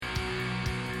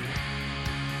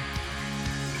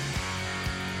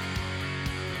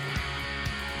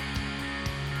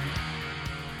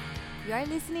You are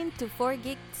listening to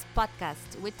 4Geeks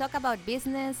podcast. We talk about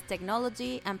business,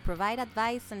 technology, and provide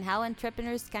advice on how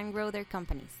entrepreneurs can grow their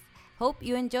companies. Hope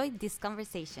you enjoyed this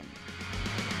conversation.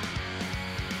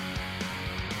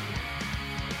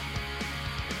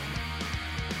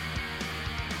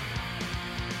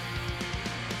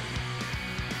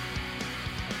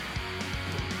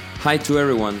 Hi to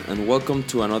everyone, and welcome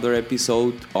to another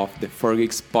episode of the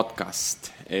 4Geeks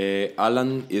podcast.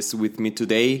 Alan is with me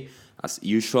today, as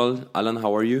usual. Alan,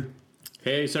 how are you?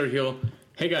 Hey, Sergio.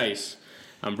 Hey, guys.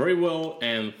 I'm very well,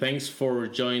 and thanks for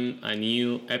joining a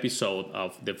new episode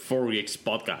of the 4Geeks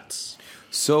podcast.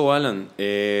 So, Alan,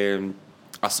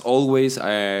 as always,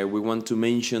 we want to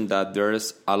mention that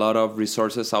there's a lot of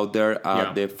resources out there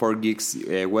at the 4Geeks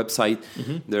website.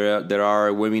 Mm-hmm. There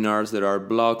are webinars, there are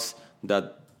blogs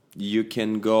that you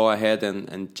can go ahead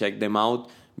and check them out,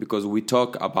 because we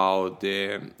talk about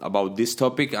this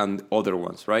topic and other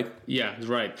ones, right? Yeah,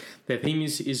 right. The team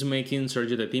is making,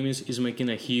 Sergio. The team is making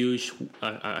a huge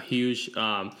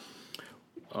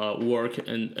work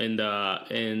in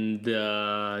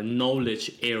the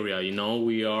knowledge area. You know,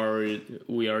 we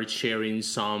are sharing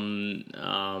some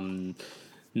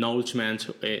knowledgement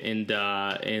in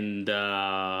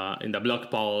the blog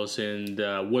posts and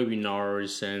the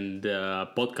webinars and the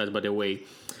podcast, by the way.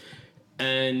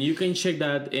 And you can check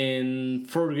that in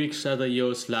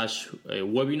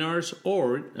 4geeks.io/webinars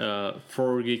or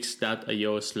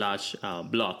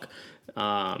 4geeks.io/blog.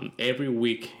 Every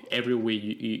week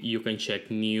you can check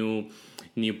new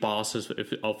posts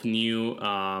of new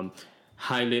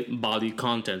highly valued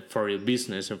content for your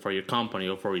business and for your company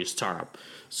or for your startup.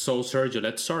 So, Sergio,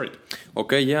 let's start.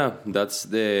 Okay, yeah, that's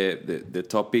the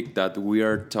topic that we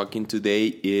are talking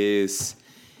today is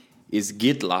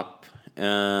Gitlab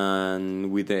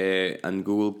and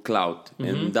Google Cloud, mm-hmm.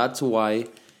 And that's why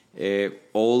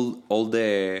all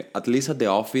the, at least at the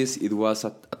office, it was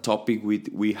a topic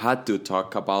we had to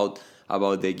talk about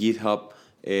the GitHub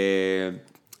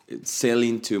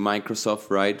selling to Microsoft,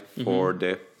 right, mm-hmm. for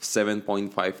the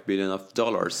 $7.5 billion of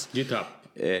dollars. GitHub.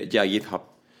 GitHub.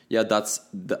 Yeah, that's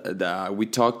we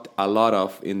talked a lot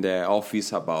of in the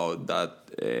office about that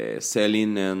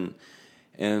selling, and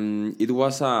it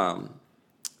was a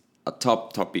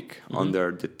top topic, mm-hmm.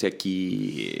 under the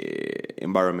techie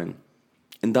environment,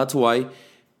 and that's why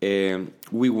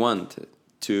we want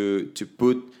to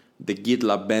put the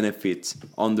GitLab benefits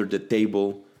under the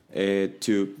table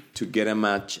to get a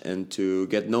match and to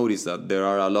get noticed that there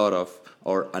are a lot of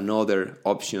or another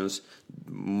options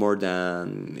more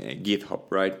than GitHub,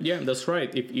 right? Yeah, that's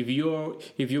right. If you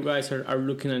guys are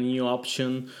looking at a new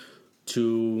option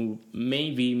to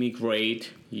maybe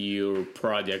migrate your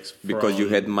projects because you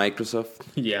had Microsoft,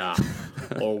 yeah,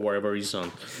 or whatever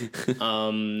reason,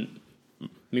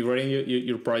 migrating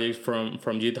your project from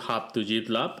GitHub to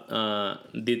GitLab,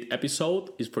 this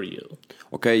episode is for you.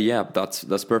 Okay, yeah,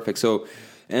 that's perfect. So,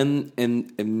 and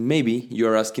maybe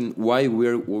you're asking why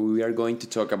we are going to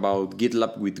talk about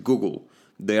GitLab with Google.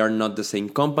 They are not the same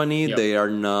company. Yep. They are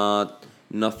not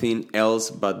nothing else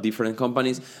but different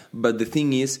companies. But the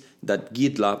thing is that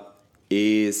GitLab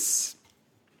is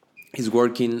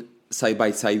working side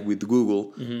by side with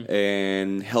Google, mm-hmm.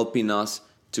 and helping us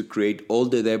to create all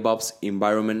the DevOps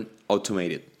environment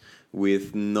automated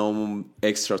with no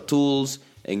extra tools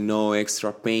and no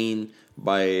extra pain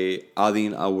by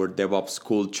adding our DevOps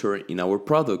culture in our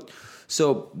product.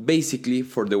 So basically,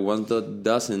 for the ones that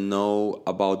doesn't know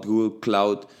about Google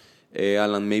Cloud,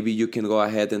 Alan, maybe you can go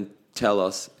ahead and tell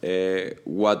us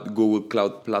what Google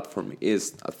Cloud Platform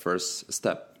is at first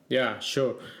step. Yeah,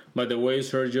 sure. By the way,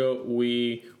 Sergio,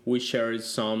 we shared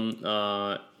some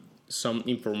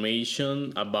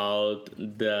information about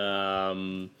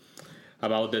the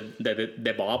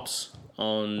DevOps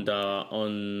on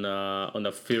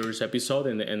the first episode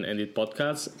in the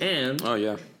podcast, and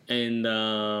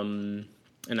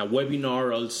and a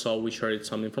webinar also we shared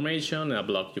some information, and a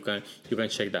blog. You can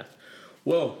check that.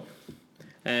 Well,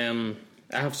 I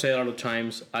have said a lot of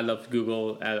times, I love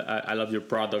Google. I love your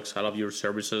products. I love your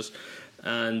services,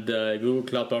 and Google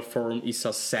Cloud Platform is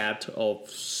a set of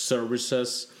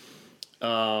services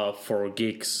for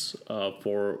geeks,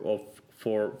 for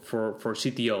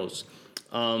CTOs.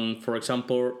 For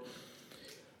example,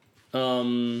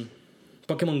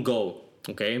 Pokemon Go.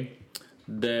 Okay,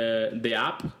 the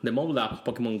app, the mobile app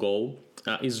Pokemon Go,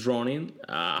 is running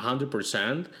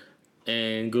 100%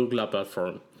 in Google Cloud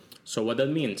Platform. So what that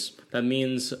means? That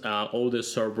means all the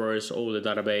servers, all the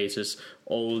databases,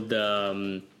 all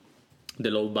the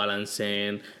load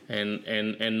balancing,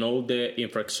 and all the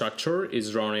infrastructure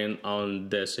is running on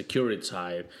the security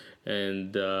side.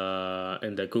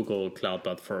 the Google Cloud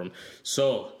Platform.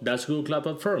 So that's Google Cloud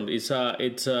Platform. It's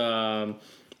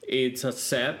a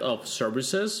set of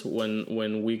services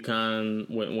when we can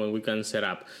set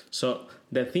up. So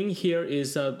the thing here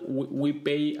is that we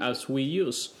pay as we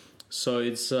use. So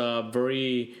it's a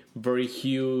very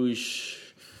huge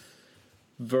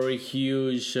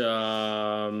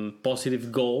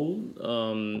positive goal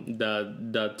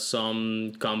that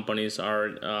some companies are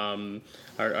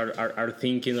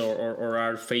thinking or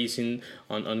are facing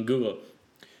on Google.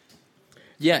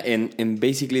 Yeah, and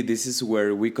basically this is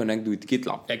where we connect with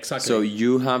GitLab. Exactly. So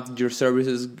you have your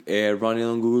services running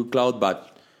on Google Cloud,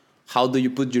 but how do you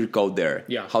put your code there?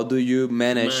 Yeah. How do you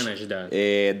manage that?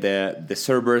 The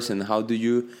servers, and how do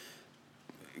you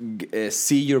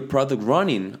see your product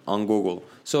running on Google?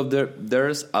 So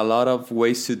there's a lot of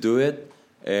ways to do it.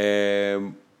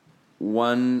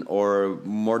 One or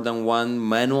more than one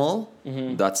manual.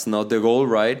 Mm-hmm. That's not the goal,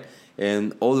 right?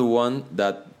 And other one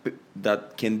that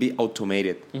can be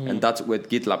automated, mm-hmm. and that's where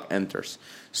GitLab enters.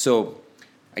 So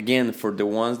again, for the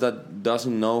ones that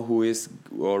doesn't know who is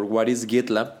or what is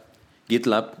GitLab,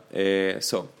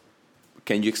 so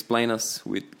can you explain us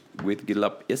with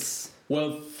GitLab is?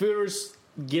 Well, first,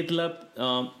 GitLab,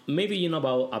 maybe you know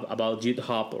about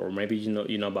GitHub, or maybe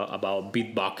you know about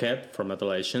Bitbucket from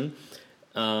Atlassian.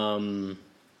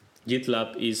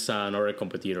 GitLab is another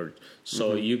competitor, so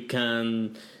mm-hmm. you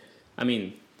can,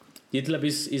 GitLab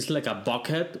is like a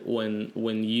bucket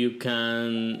when you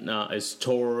can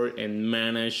store and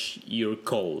manage your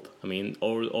code.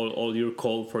 All your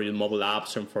code for your mobile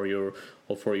apps and for your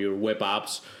web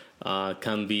apps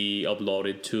can be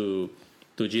uploaded to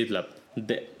GitLab.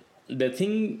 The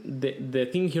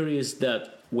thing here is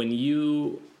that when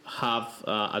you have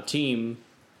a team,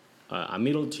 a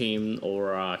middle team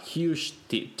or a huge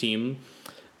team,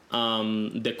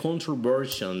 the control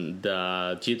version,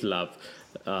 the GitLab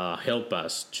help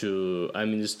us to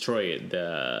administrate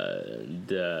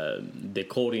the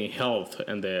coding health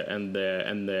and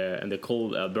the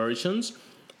code versions.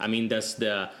 That's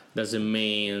the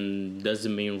main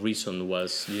reason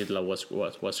was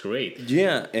GitLab was great.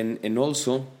 Yeah, and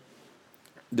also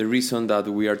the reason that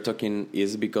we are talking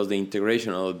is because the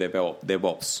integration of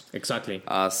DevOps. Exactly.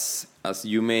 As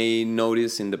you may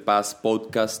notice in the past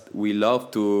podcast, we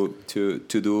love to do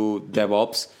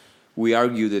DevOps. We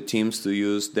argue the teams to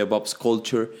use DevOps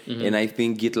culture, mm-hmm. and I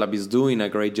think GitLab is doing a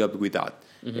great job with that.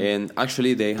 Mm-hmm. And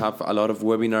actually, they have a lot of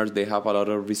webinars. They have a lot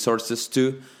of resources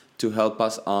too to help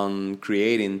us on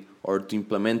creating or to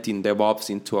implementing DevOps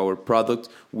into our product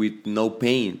with no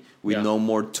pain, with no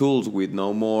more tools, with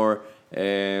no more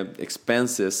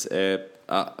expenses.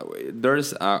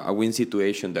 There's a win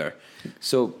situation there.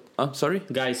 So, sorry?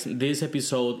 Guys, this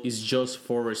episode is just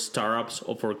for startups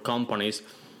or for companies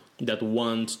that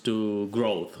want to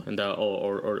grow and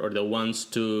or that wants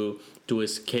to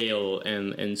scale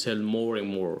and sell more and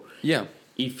more. Yeah.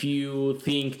 If you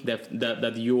think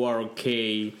that you are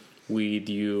okay with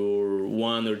your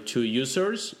one or two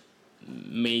users,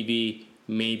 maybe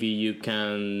you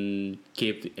can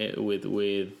keep with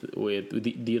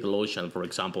DigitalOcean, for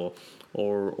example,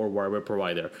 or whatever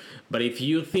provider. But if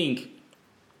you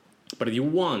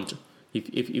want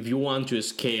to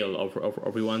scale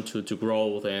or you want to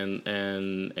grow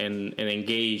and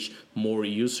engage more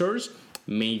users,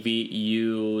 maybe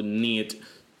you need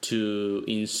to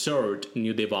insert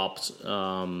new DevOps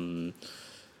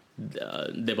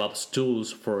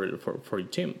tools for your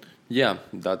team. Yeah,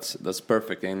 that's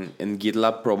perfect. And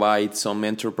GitLab provides some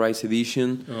enterprise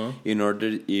edition in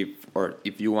order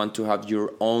if you want to have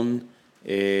your own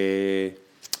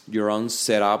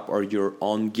setup or your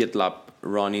own GitLab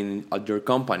running at your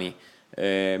company.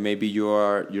 Maybe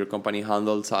your company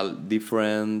handles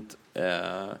different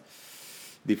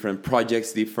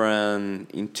projects,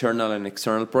 different internal and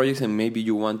external projects, and maybe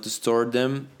you want to store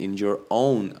them in your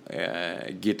own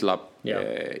GitLab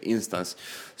instance.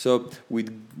 So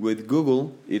with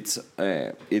Google, it's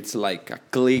like a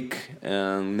click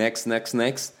and next,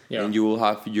 and you will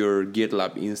have your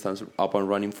GitLab instance up and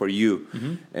running for you.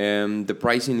 Mm-hmm. The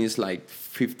pricing is like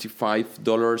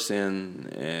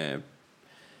 $55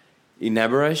 in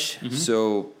average. Mm-hmm.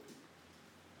 So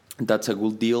that's a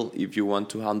good deal if you want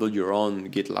to handle your own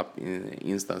GitLab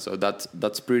instance. So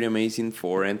that's pretty amazing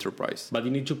for enterprise. But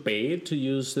you need to pay to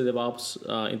use the DevOps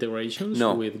integrations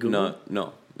with Google?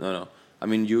 No.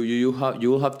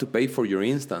 You will have to pay for your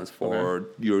instance for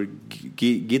your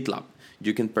GitLab.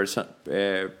 You can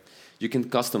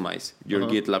customize your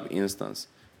GitLab instance.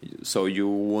 So you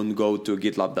won't go to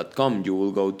gitlab.com. You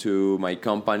will go to my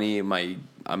company, my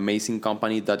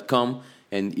amazingcompany.com,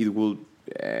 and it will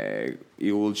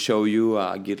it will show you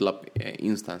a GitLab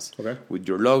instance with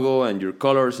your logo and your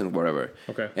colors and whatever.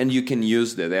 And you can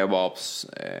use the DevOps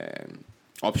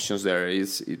options there.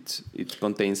 It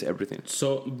contains everything.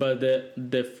 So, but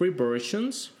the free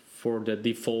versions for the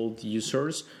default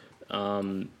users,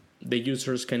 the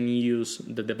users can use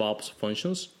the DevOps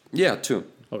functions? Yeah, too.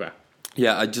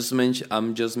 Yeah,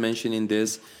 I'm just mentioning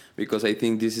this because I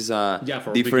think this is a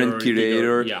different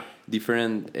curator,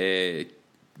 different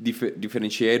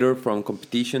differentiator from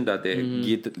competition that the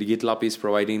GitLab is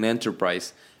providing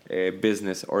enterprise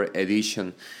business or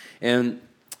edition. And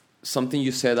something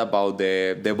you said about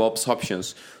the DevOps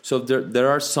options. So there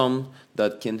are some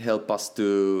that can help us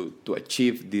to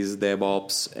achieve this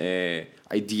DevOps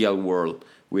ideal world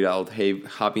without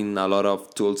having a lot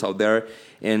of tools out there.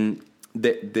 And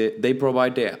they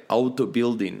provide the auto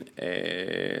building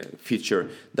feature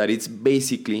that it's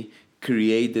basically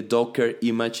create the Docker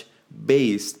image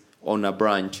based on a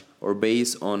branch or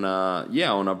based on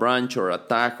a branch or a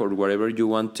tag or whatever you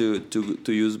want to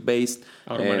use based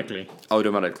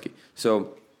automatically.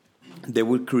 So they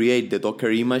will create the Docker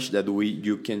image that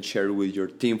you can share with your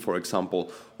team, for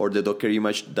example, or the Docker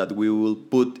image that we will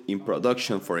put in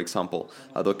production, for example,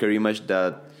 a Docker image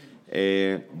that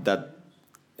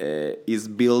is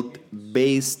built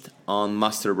based on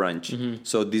master branch.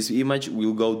 So this image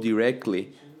will go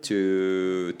directly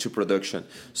to production.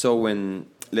 So when,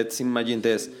 let's imagine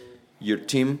this, your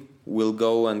team will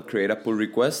go and create a pull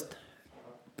request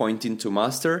pointing to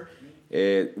master.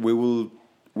 We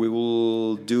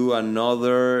will do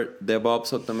another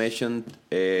DevOps automation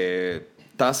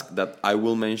task that I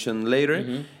will mention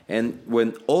later. And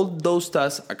when all those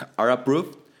tasks are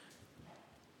approved,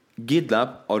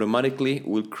 GitLab automatically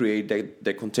will create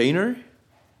the container.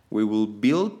 We will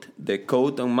build the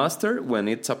code on master when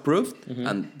it's approved,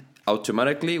 and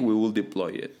automatically we will deploy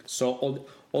it. So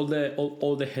all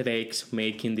the headaches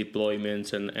making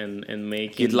deployments and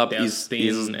making GitLab testing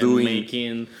is and doing,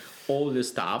 making all the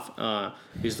stuff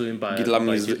is doing by GitLab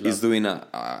GitLab. is doing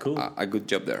Cool. a good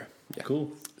job there. Yeah.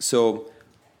 Cool. So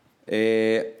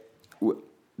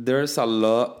there's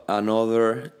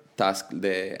another task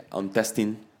on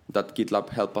testing that GitLab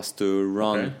help us to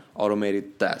run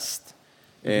automated tests.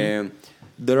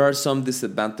 There are some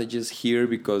disadvantages here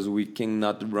because we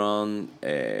cannot run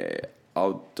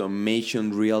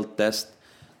automation real test,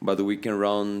 but we can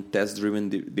run test-driven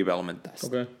development tests.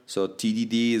 So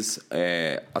TDD is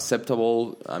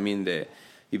acceptable. I mean,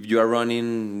 if you are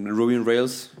running Ruby on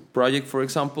Rails project, for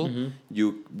example,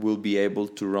 you will be able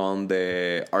to run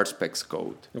the RSpecs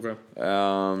code.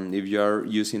 If you are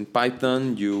using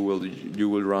Python, you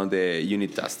will run the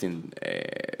unit testing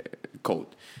code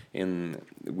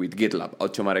with GitLab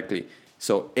automatically.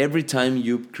 So every time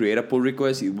you create a pull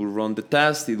request, it will run the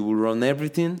test, it will run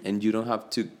everything, and you don't have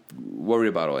to worry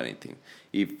about anything.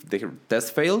 If the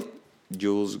test failed,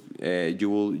 you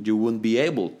won't be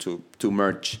able to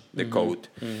merge the code.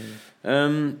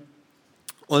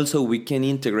 Also, we can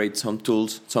integrate some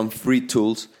tools, some free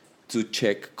tools to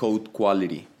check code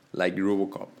quality, like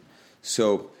Robocop.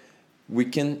 So we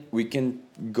can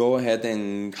go ahead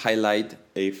and highlight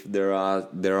if there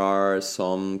are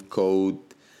some code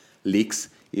leaks,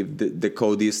 if the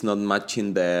code is not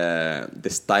matching the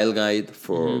style guide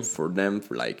for them,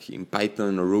 like in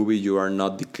Python or Ruby, you are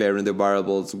not declaring the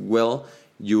variables well,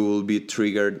 you will be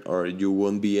triggered or you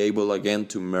won't be able again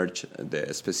to merge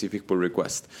the specific pull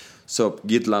request. So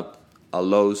GitLab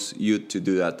allows you to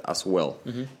do that as well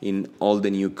in all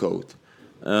the new code.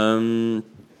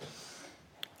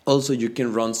 Also, you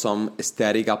can run some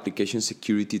static application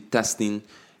security testing,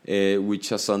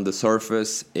 which is on the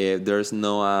surface. There's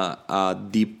no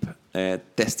deep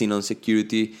testing on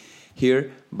security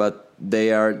here, but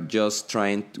they are just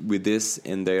trying with this,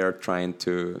 and they are trying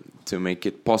to make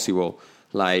it possible,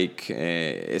 like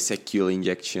SQL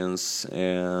injections.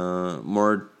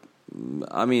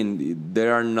 I mean, they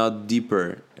are not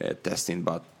deeper testing,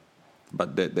 but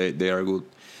they are good.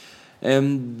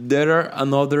 There are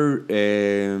another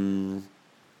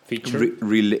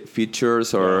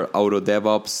features or auto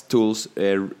DevOps tools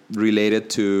related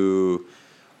to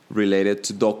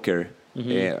Docker,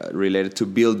 related to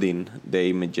building the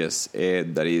images.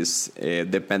 That is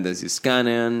dependency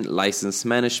scanning, license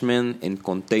management, and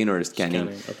container scanning.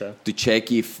 To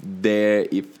check if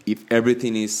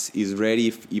everything is ready,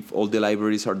 if all the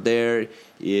libraries are there,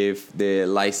 if the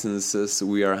licenses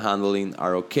we are handling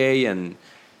are okay, and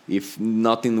if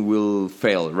nothing will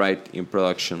fail right in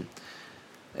production.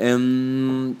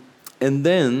 And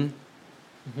then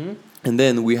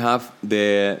we have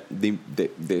the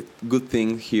good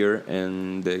thing here,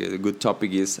 and the good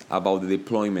topic is about the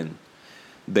deployment.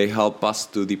 they help us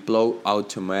to deploy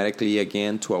automatically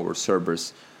again to our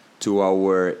servers, to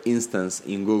our instance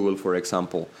in Google, for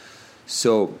example.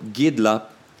 So Gitlab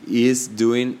is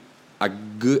doing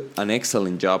an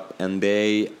excellent job, and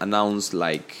they announced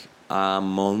like a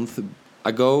month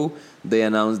ago, they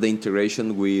announced the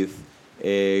integration with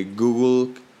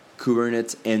Google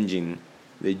Kubernetes engine,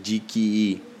 the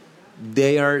GKE.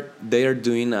 They are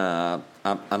doing an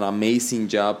amazing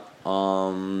job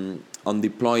on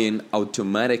deploying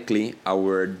automatically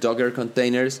our Docker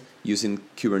containers using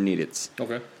Kubernetes.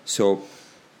 Okay. So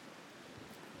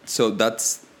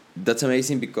that's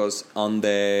amazing, because on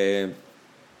the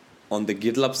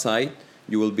GitLab side,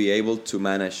 you will be able to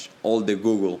manage all the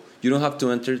Google. You don't have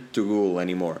to enter to Google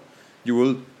anymore. You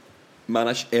will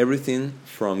manage everything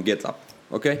from GitLab.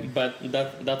 Okay? But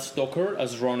that's Docker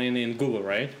as running in Google,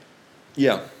 right?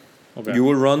 Yeah. Okay. You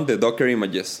will run the Docker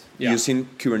images using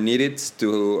Kubernetes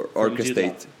to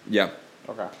orchestrate. Yeah.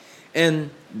 Okay. And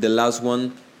the last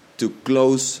one, to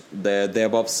close the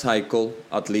DevOps cycle,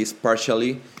 at least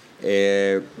partially,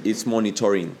 is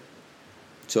monitoring.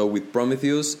 So with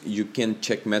Prometheus, you can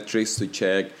check metrics to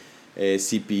check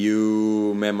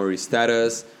CPU, memory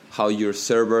status, how your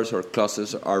servers or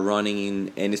clusters are running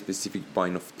in any specific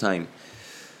point of time.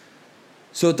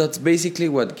 So that's basically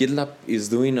what GitLab is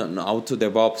doing on Auto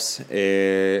DevOps.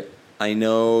 I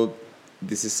know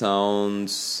this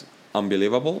sounds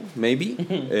unbelievable, maybe,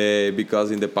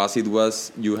 because in the past it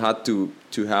was you had to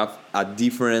have a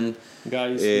different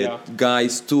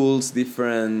guys, tools,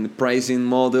 different pricing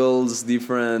models,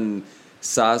 different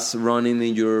SaaS running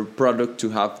in your product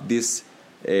to have this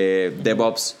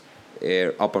DevOps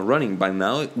up and running. But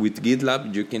now with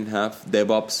GitLab, you can have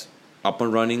DevOps up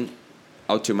and running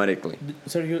automatically.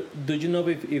 Sergio, do you know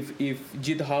if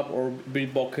GitHub or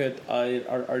Bitbucket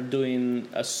are doing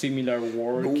a similar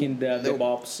work in the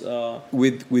DevOps?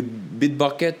 With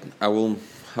Bitbucket, I will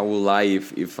lie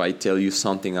if I tell you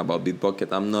something about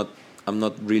Bitbucket. I'm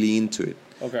not really into it.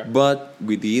 Okay. But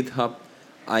with GitHub,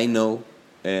 I know,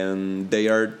 and they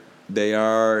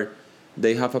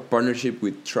have a partnership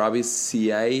with Travis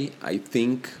CI, I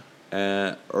think.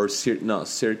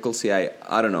 Circle CI,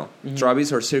 I don't know. Mm-hmm.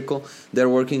 Travis or Circle, they're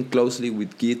working closely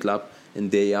with GitLab,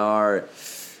 and they are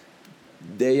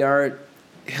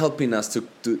helping us to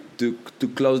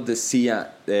close the CI,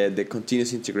 the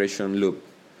continuous integration loop.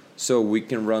 So we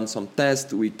can run some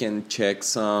tests, we can check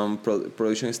some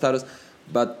production status,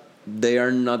 but they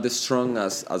are not as strong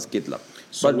as GitLab.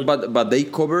 So but they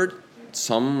covered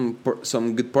some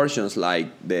good portions,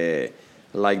 like the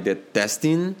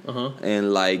testing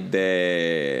and like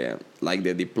the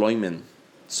deployment.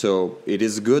 So it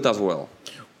is good as well.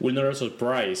 Will not be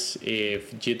surprised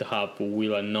if GitHub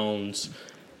will announce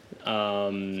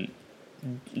GitHub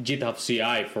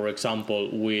CI, for example,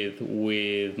 with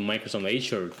Microsoft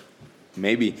Azure.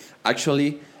 Maybe.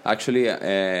 Actually,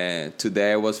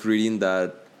 today I was reading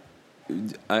that.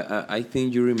 I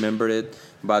think you remember it,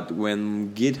 but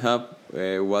when GitHub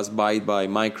was bought by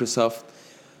Microsoft,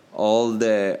 all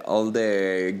the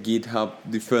GitHub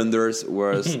defenders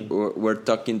were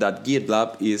talking that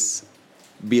GitLab is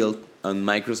built on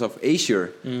Microsoft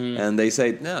Azure, and they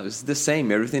said no, it's the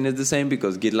same. Everything is the same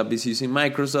because GitLab is using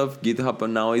Microsoft. GitHub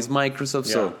now is Microsoft.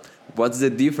 Yeah. So what's the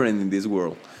difference in this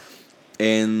world?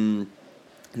 And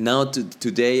now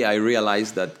today I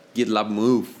realized that GitLab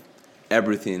moved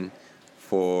everything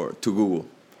to Google,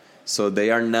 so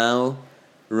they are now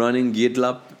running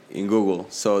GitLab in Google.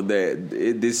 So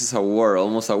this is a war,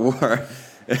 almost a war.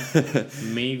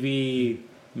 maybe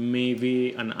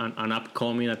an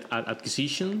upcoming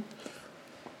acquisition.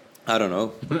 I don't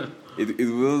know.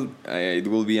 it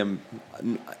will be I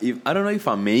don't know if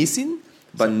amazing,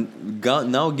 but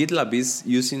now GitLab is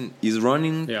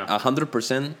running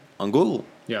 100% on Google.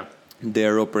 Yeah.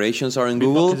 Their operations are in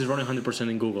Google. Bitbucket is running 100%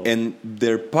 in Google, and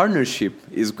their partnership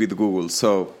is with Google.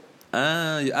 So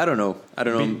I don't know.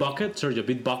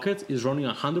 Bitbucket is running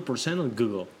 100% on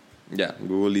Google. Yeah,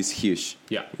 Google is huge.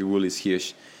 Yeah, Google is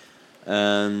huge.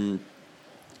 Now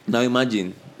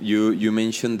imagine you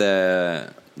mentioned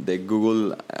the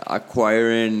Google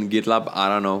acquiring GitLab. I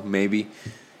don't know. Maybe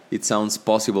it sounds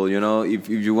possible. You know, if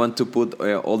you want to put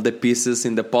all the pieces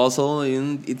in the puzzle,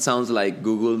 it sounds like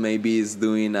Google maybe is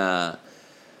doing a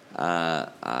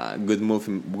good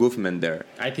movement there.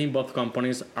 I think both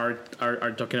companies are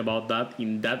talking about that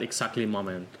in that exactly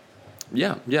moment.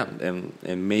 Yeah, and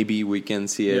maybe we can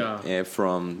see it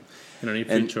from in the near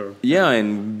future.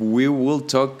 And we will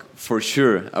talk for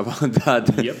sure about that.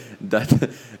 Yep. that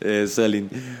selling,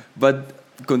 but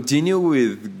continue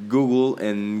with Google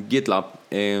and GitLab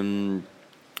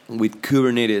with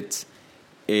Kubernetes.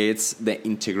 it's the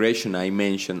integration I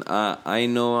mentioned. I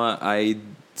know I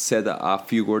said a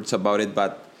few words about it,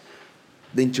 but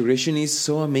the integration is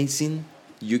so amazing.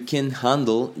 You can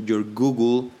handle your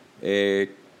Google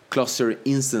cluster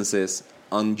instances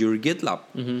on your GitLab.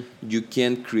 You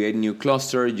can create new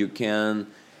cluster. You can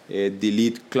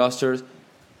delete clusters.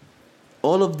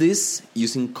 All of this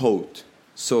using code.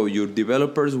 So your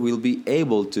developers will be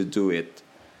able to do it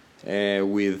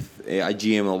with a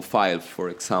HTML file, for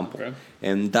example. Okay.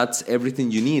 And that's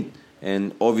everything you need.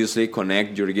 And obviously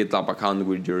connect your GitLab account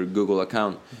with your Google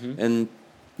account. And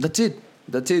that's it.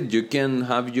 That's it. You can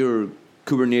have your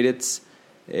Kubernetes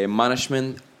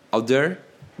management out there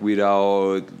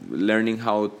without learning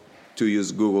how to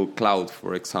use Google Cloud,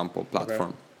 for example, platform.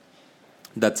 Okay.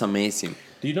 That's amazing.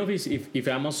 Do you know if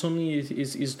Amazon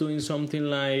is doing something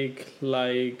like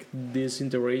this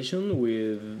integration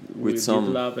with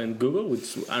GitLab and Google,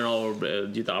 with I don't know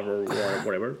GitLab or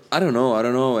whatever? I don't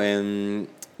know. And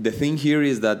the thing here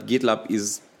is that GitLab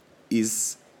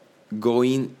is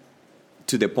going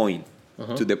to the point,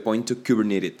 to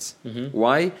Kubernetes.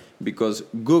 Why? Because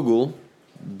Google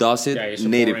does it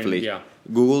natively.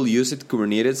 Google uses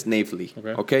Kubernetes natively.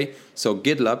 Okay? So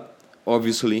GitLab,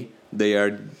 obviously, they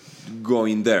are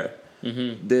going there.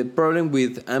 The problem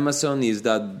with Amazon is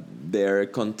that their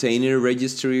container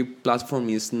registry platform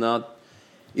is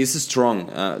strong.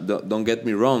 Don't get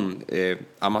me wrong.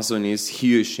 Amazon is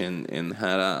huge and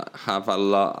have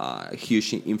a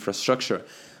huge infrastructure,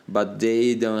 but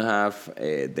they don't have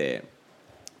the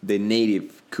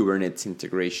native Kubernetes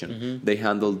integration. They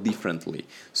handle differently.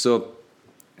 So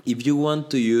if you want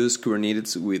to use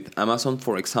Kubernetes with Amazon,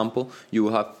 for example, you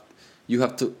have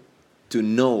to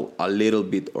know a little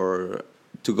bit or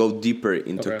to go deeper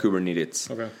into Kubernetes.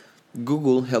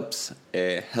 Google helps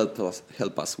help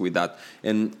us with that,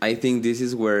 and I think this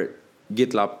is where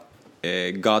GitLab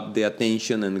got the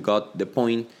attention and got the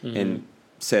point and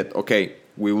said, okay,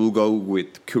 we will go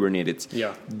with Kubernetes.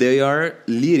 They are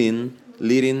leading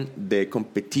the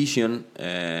competition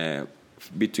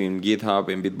between GitHub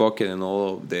and Bitbucket and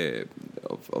all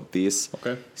of these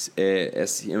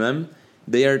SCMM.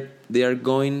 They are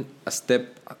going a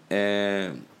step.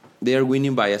 They are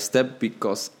winning by a step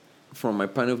because, from my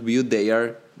point of view, they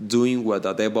are doing what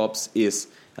a DevOps is,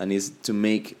 and is to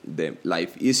make the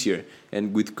life easier.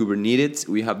 And with Kubernetes,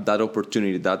 we have that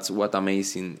opportunity. That's what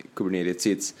amazing Kubernetes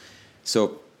is.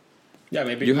 So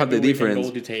maybe you have the difference. Can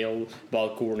go detail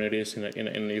about Kubernetes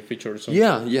in a feature or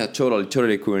something. Yeah, totally.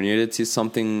 Kubernetes is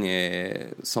something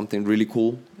really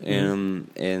cool, and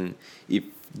if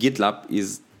GitLab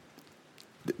is.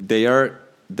 They are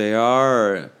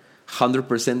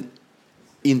 100%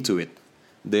 into it.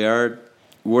 They are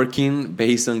working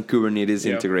based on Kubernetes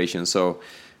integration. So,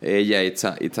 it's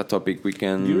a topic we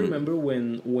can. Do you remember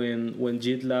when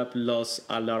GitLab lost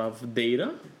a lot of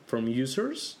data from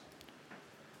users?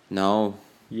 No.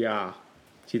 Yeah,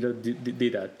 GitLab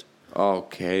did that.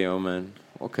 Okay, oh man.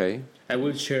 Okay. I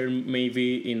will share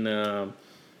maybe in a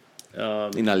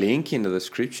link in the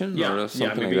description or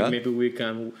something like that. Maybe we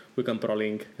can put a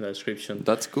link in the description.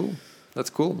 That's cool.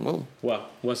 Well,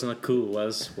 wasn't cool.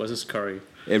 Was scary.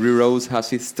 Every rose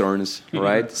has its thorns,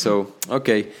 right? So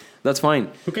that's fine.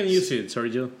 Who can use it,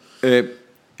 Sergio?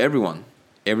 Everyone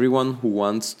who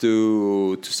wants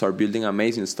to start building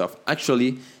amazing stuff.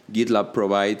 Actually, GitLab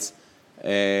provides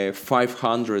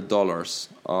 $500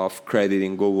 of credit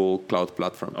in Google Cloud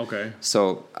Platform. Okay.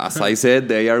 So as I said,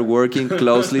 they are working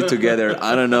closely together.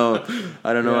 I don't know.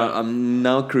 Yeah. I'm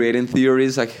now creating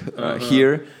theories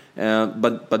here,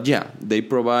 but yeah, they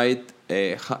provide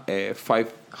a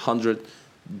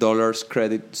 $500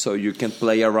 credit, so you can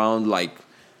play around like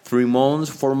 3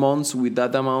 months, 4 months with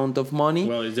that amount of money.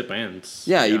 Well, it depends.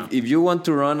 Yeah. If you want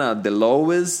to run at the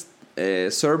lowest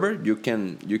server, you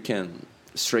can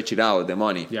stretch it out, the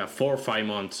money. 4 or 5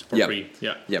 months for free.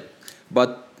 Yeah.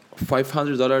 But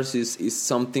 $500 is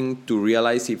something to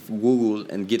realize if Google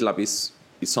and GitLab is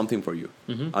something for you.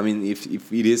 I mean, if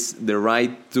it is the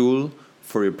right tool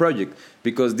for your project,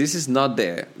 because this is not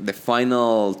the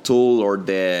final tool or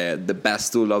the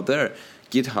best tool out there.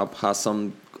 GitHub has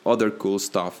some other cool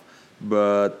stuff,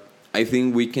 but I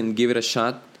think we can give it a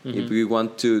shot if we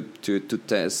want to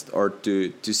test or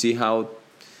to see how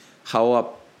a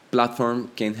platform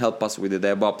can help us with the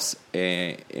DevOps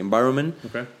environment.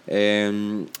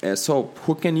 So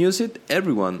who can use it?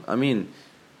 Everyone. I mean,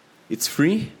 it's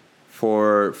free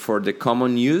for the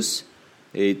common use.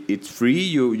 It's free.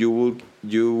 You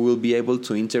will be able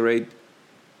to integrate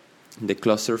the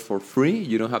cluster for free.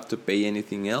 You don't have to pay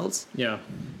anything else. Yeah.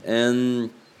 And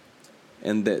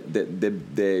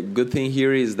the good thing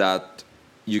here is that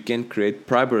you can create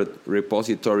private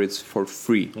repositories for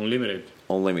free.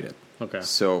 Unlimited. Okay.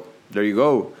 So there you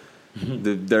go.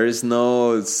 There is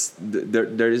no.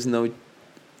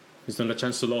 It's not a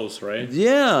chance to lose, right?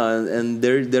 Yeah, and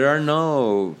there are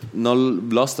no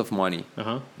loss of money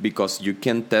because you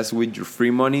can test with your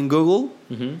free money in Google,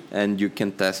 and you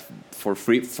can test for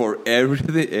free for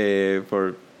everything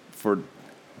for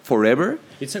forever.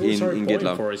 It's a good start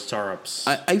point for startups.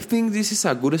 I think this is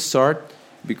a good start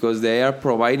because they are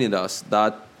providing us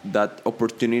that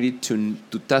opportunity to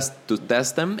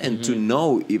test them and to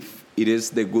know if it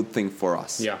is the good thing for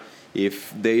us. Yeah.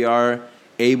 If they are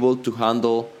able to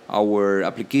handle our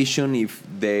application, if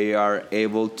they are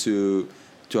able to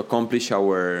accomplish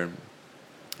our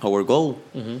goal.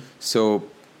 So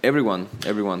everyone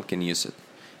can use it.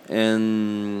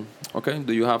 And okay,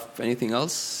 do you have anything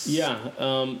else? Yeah,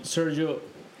 Sergio,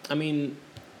 I mean,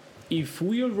 if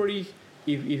we already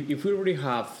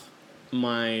have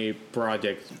my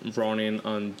project running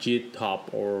on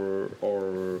GitHub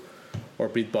or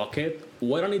Bitbucket,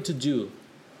 what I need to do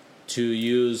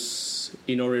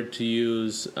in order to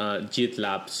use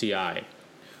Gitlab CI?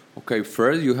 Okay,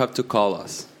 first you have to call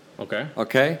us. Okay.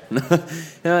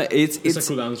 Yeah, it's a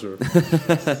good answer.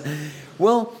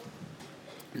 Well,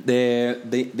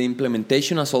 the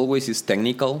implementation, as always, is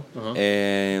technical,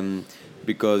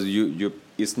 because you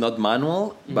it's not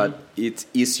manual, but it's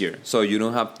easier. So you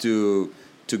don't have to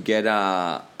get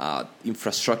a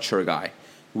infrastructure guy.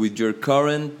 With your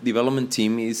current development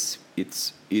team, it's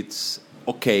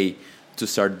okay to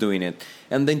start doing it,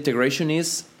 and the integration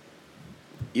is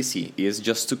easy. It's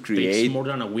just to create. Takes more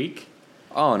than a week.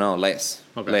 Oh no, less.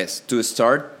 Okay. Less to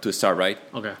start, right?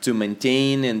 Okay. To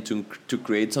maintain and to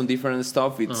create some different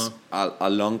stuff, it's a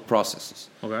long process.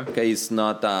 Okay. It's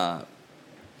not.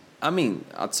 I mean,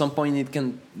 at some point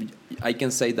I can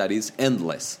say that it's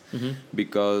endless,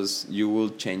 because you will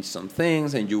change some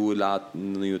things and you will add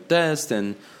new tests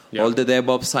and all the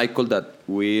DevOps cycle that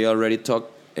we already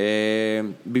talked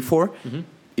before.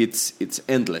 It's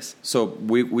endless. So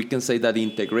we can say that the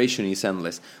integration is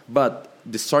endless, but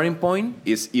the starting point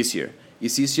is easier.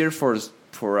 It's easier for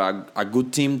a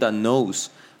good team that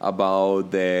knows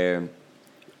about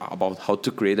how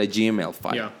to create a Gmail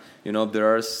file. Yeah. You know,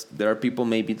 there are people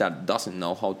maybe that doesn't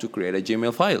know how to create a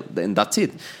Gmail file. Then that's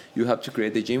it. You have to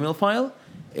create a Gmail file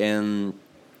and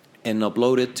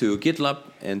upload it to GitLab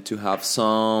and to have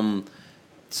some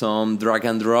drag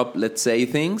and drop, let's say,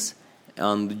 things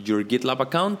on your GitLab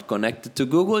account connected to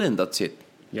Google, and that's it.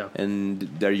 Yeah. And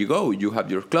there you go. You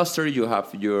have your cluster, you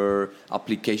have your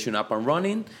application up and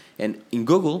running, and in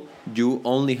Google, you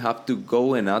only have to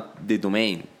go and add the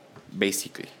domain,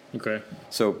 basically. Okay.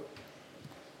 So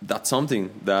that's something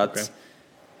that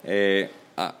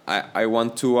I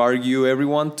want to argue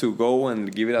everyone to go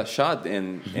and give it a shot.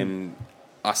 And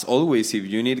as always, if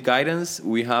you need guidance,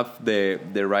 we have the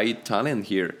right talent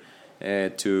here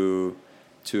to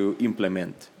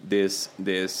implement this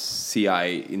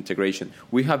CI integration.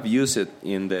 We have used it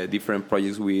in the different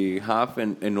projects we have,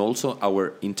 and also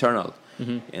our internal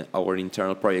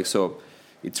projects. So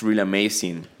it's really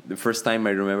amazing. The first time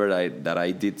I remember that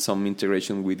I did some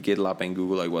integration with GitLab and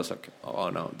Google, I was like, oh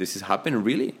no, this is happening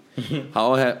really?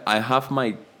 How I have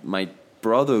my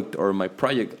product or my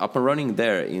project up and running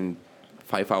there in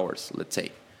 5 hours, let's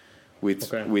say, with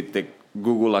the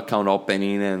Google account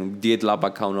opening and GitLab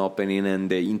account opening and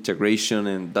the integration,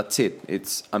 and that's it.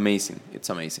 It's amazing.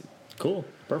 Cool.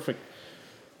 Perfect.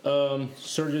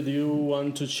 Sergio, do you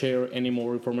want to share any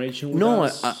more information with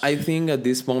us? No, I think at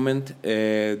this moment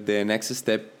the next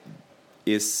step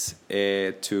is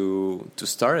to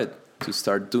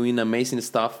start doing amazing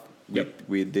stuff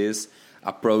with this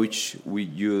approach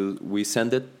we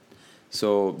send it.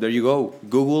 So there you go.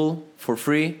 Google for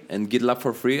free and GitLab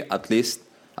for free, at least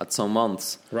at some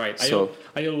months. Right. So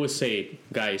I always say,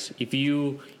 guys, if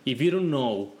you don't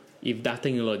know if that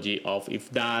technology if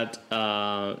that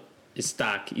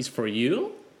stack is for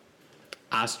you,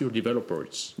 ask your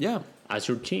developers. Yeah. Ask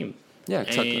your team. Yeah,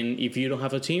 exactly. And if you don't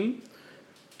have a team,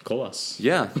 call us.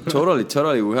 Yeah,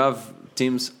 totally. We have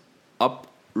teams up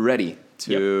ready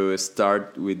to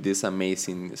start with this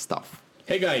amazing stuff.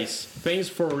 Hey guys, thanks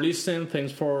for listening.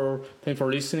 Thanks for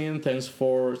listening. Thanks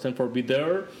for being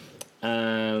there.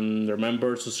 And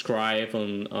remember to subscribe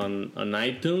on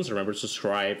iTunes. Remember to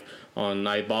subscribe on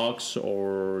iBox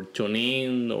or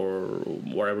TuneIn or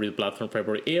whatever the platform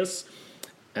favorite is.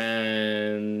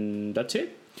 And that's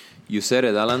it. You said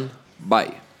it, Alan.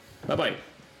 Bye. Bye-bye.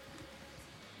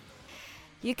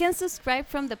 You can subscribe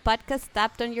from the podcast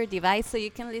tapped on your device so you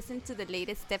can listen to the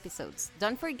latest episodes.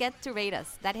 Don't forget to rate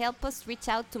us. That helps us reach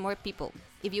out to more people.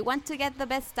 If you want to get the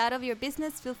best out of your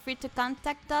business, feel free to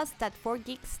contact us at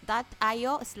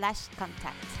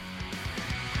 4geeks.io/contact.